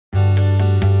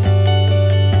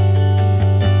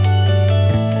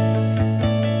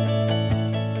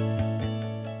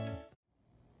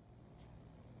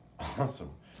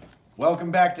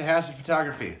Welcome back to Hassett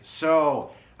Photography.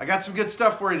 So, I got some good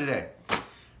stuff for you today.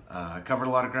 I covered a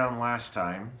lot of ground last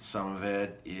time. Some of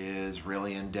it is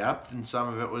really in-depth and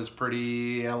some of it was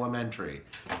pretty elementary.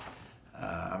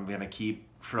 I'm gonna keep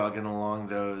trudging along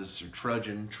those, or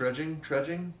trudging?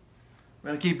 I'm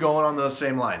gonna keep going on those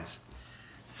same lines.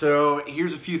 So,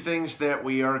 here's a few things that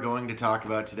we are going to talk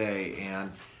about today,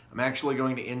 and I'm actually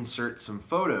going to insert some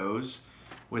photos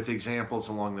with examples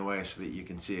along the way so that you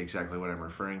can see exactly what I'm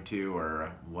referring to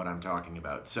or what I'm talking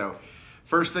about. So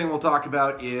first thing we'll talk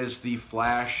about is the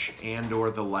flash and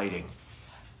or the lighting.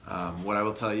 What I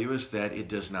will tell you is that it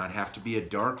does not have to be a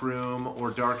dark room or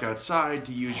dark outside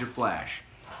to use your flash.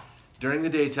 During the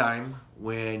daytime,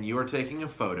 when you are taking a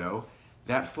photo,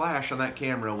 that flash on that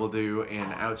camera will do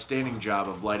an outstanding job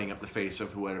of lighting up the face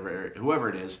of whoever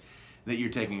it is that you're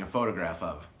taking a photograph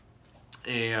of.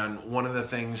 And one of the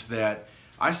things that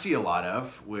I see a lot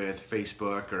of with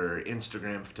Facebook or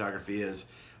Instagram photography is,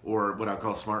 or what I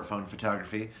call smartphone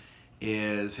photography,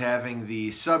 is having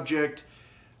the subject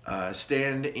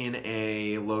stand in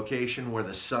a location where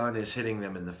the sun is hitting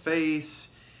them in the face,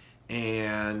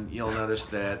 and you'll notice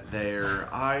that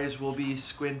their eyes will be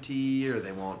squinty or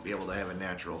they won't be able to have a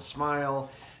natural smile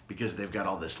because they've got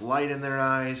all this light in their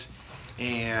eyes.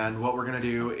 And what we're going to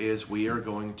do is we are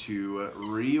going to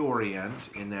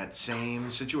reorient in that same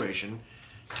situation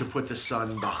to put the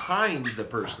sun behind the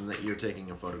person that you're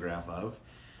taking a photograph of.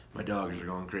 My dogs are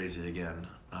going crazy again.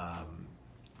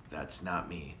 That's not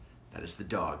me. That is the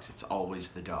dogs. It's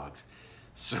always the dogs.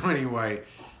 So anyway,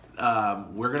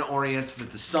 we're going to orient so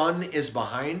that the sun is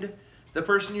behind the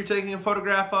person you're taking a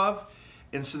photograph of,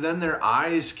 and so then their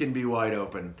eyes can be wide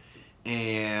open.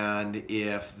 And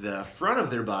if the front of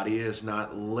their body is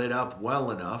not lit up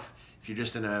well enough, if you're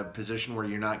just in a position where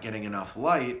you're not getting enough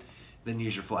light, then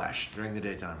use your flash during the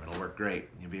daytime. It'll work great.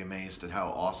 You'll be amazed at how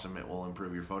awesome it will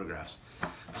improve your photographs.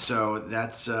 So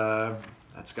that's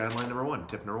guideline number one,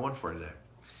 tip number one for today.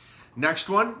 Next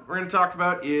one we're going to talk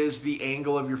about is the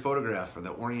angle of your photograph, or the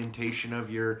orientation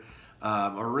of your,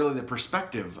 or really the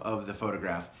perspective of the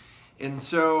photograph. And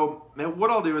so what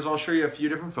I'll do is I'll show you a few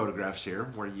different photographs here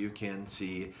where you can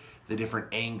see the different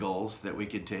angles that we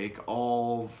could take,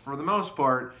 all for the most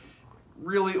part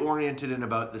really oriented in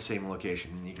about the same location.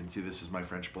 And you can see this is my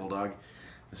French Bulldog.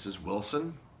 This is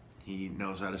Wilson. He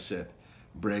knows how to sit.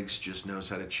 Briggs just knows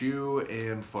how to chew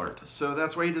and fart. So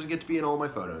that's why he doesn't get to be in all my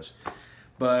photos.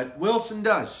 But Wilson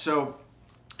does. So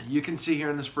you can see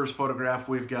here in this first photograph,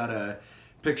 we've got a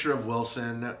picture of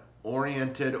Wilson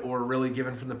oriented or really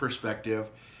given from the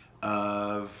perspective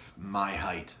of my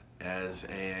height as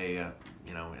a,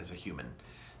 as a human.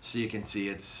 So you can see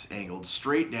it's angled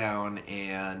straight down,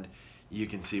 and you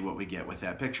can see what we get with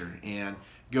that picture. And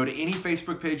go to any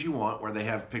Facebook page you want where they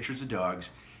have pictures of dogs,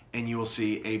 and you will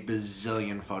see a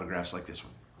bazillion photographs like this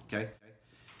one, okay?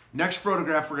 Next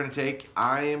photograph we're gonna take,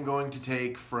 I am going to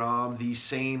take from the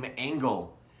same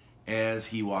angle as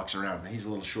he walks around. Now, he's a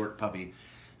little short puppy,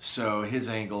 so his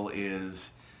angle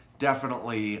is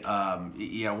definitely,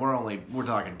 we're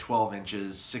talking 12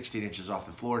 inches, 16 inches off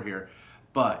the floor here,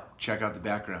 but check out the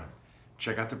background.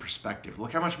 Check out the perspective.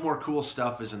 Look how much more cool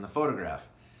stuff is in the photograph.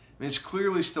 I mean, it's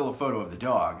clearly still a photo of the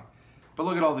dog, but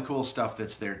look at all the cool stuff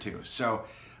that's there too. So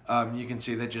you can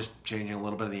see that just changing a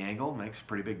little bit of the angle makes a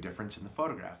pretty big difference in the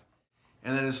photograph.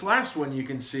 And then this last one, you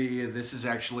can see this is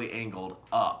actually angled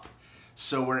up.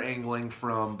 So we're angling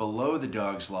from below the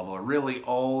dog's level, or really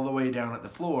all the way down at the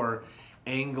floor,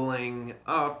 angling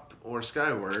up or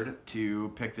skyward to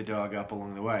pick the dog up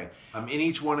along the way. In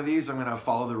each one of these, I'm gonna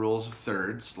follow the rules of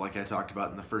thirds, like I talked about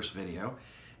in the first video,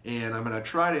 and I'm gonna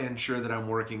try to ensure that I'm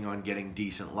working on getting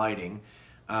decent lighting.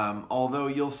 Although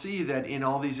you'll see that in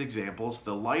all these examples,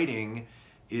 the lighting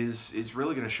is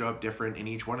really gonna show up different in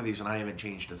each one of these, and I haven't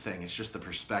changed a thing. It's just the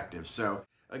perspective. So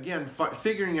again,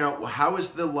 figuring out how is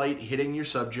the light hitting your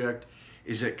subject.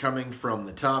 Is it coming from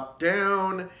the top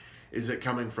down? Is it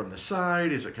coming from the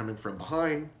side? Is it coming from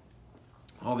behind?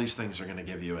 All these things are going to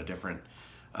give you a different,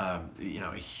 a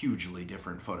hugely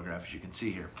different photograph, as you can see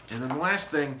here. And then the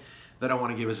last thing that I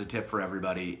want to give as a tip for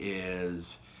everybody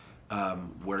is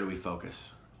where do we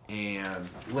focus? And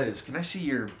Liz, can I see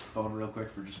your phone real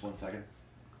quick for just 1 second?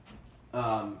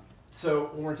 So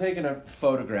when we're taking a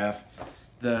photograph,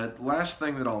 the last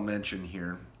thing that I'll mention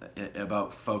here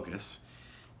about focus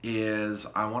is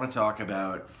I want to talk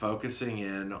about focusing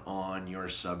in on your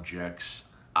subject's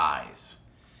eyes.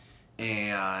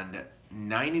 And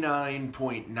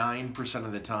 99.9%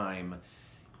 of the time,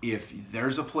 if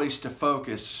there's a place to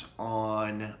focus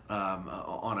on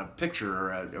a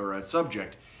picture or a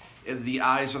subject, the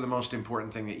eyes are the most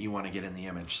important thing that you want to get in the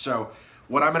image. So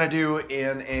what I'm going to do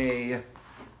in a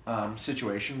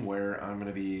situation where I'm going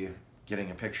to be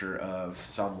getting a picture of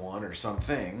someone or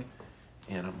something,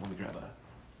 and let me grab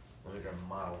a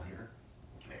model here.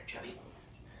 Come here, Chubby.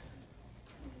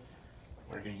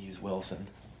 We're going to use Wilson.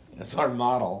 That's our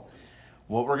model.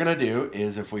 What we're going to do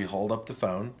is, if we hold up the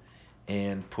phone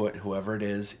and put whoever it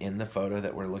is in the photo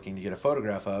that we're looking to get a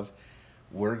photograph of,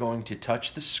 we're going to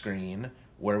touch the screen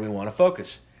where we want to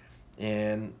focus.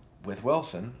 And with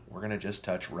Wilson, we're going to just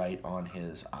touch right on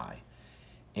his eye.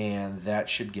 And that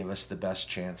should give us the best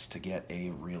chance to get a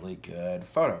really good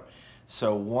photo.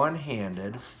 So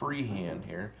one-handed, freehand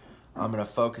here, I'm going to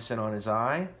focus in on his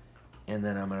eye, and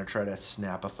then I'm going to try to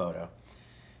snap a photo.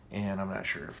 And I'm not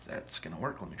sure if that's going to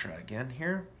work. Let me try again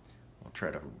here. I'll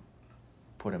try to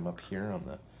put him up here on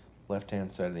the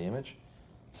left-hand side of the image.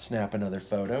 Snap another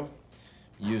photo.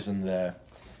 I'm using the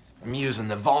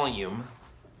volume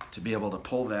to be able to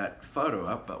pull that photo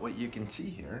up, but what you can see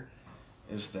here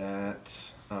is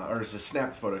that, or it's a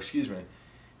snap photo, excuse me.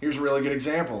 Here's a really good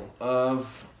example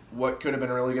of what could have been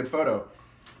a really good photo.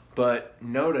 But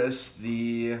notice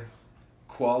the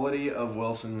quality of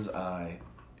Wilson's eye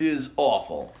is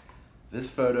awful. This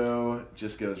photo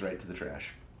just goes right to the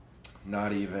trash.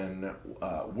 Not even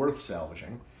worth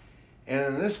salvaging.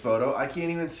 And in this photo, I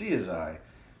can't even see his eye.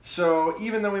 So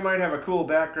even though we might have a cool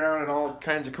background and all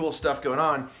kinds of cool stuff going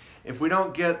on, if we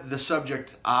don't get the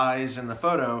subject eyes in the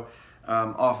photo,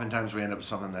 oftentimes we end up with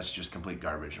something that's just complete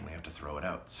garbage and we have to throw it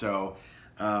out. So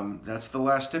that's the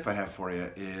last tip I have for you,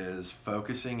 is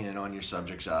focusing in on your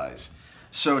subject's eyes.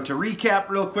 So to recap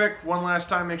real quick, one last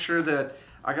time, make sure that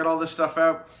I got all this stuff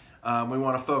out. We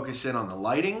want to focus in on the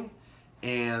lighting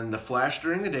and the flash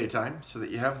during the daytime so that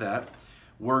you have that.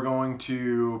 We're going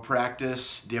to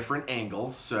practice different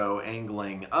angles, so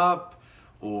angling up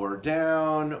or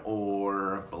down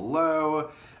or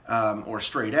below or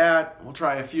straight at. We'll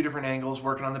try a few different angles,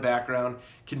 working on the background,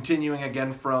 continuing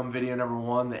again from video number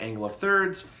 1, the angle of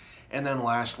thirds. And then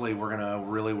lastly, we're gonna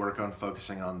really work on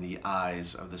focusing on the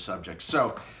eyes of the subject.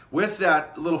 So with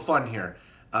that little fun here,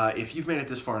 if you've made it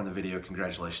this far in the video,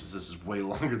 congratulations. This is way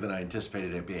longer than I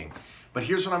anticipated it being. But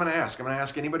here's what I'm gonna ask. I'm gonna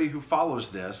ask anybody who follows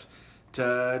this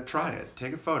to try it.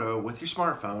 Take a photo with your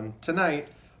smartphone tonight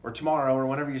or tomorrow or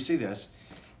whenever you see this,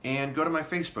 and go to my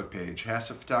Facebook page,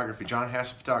 Hassett Photography, John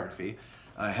Hassett Photography,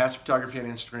 Hassett Photography on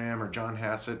Instagram, or John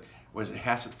Hassett,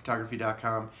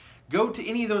 HassettPhotography.com. Go to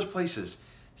any of those places.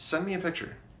 Send me a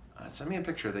picture. Send me a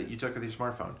picture that you took with your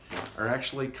smartphone, or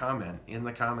actually comment in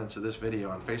the comments of this video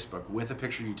on Facebook with a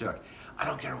picture you took. I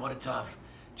don't care what it's of.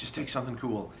 Just take something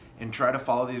cool and try to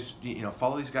follow these,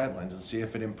 follow these guidelines and see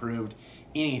if it improved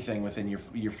anything within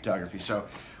your photography. So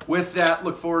with that,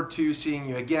 look forward to seeing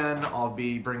you again. I'll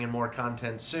be bringing more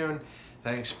content soon.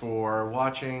 Thanks for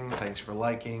watching, thanks for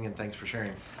liking, and thanks for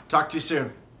sharing. Talk to you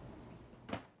soon.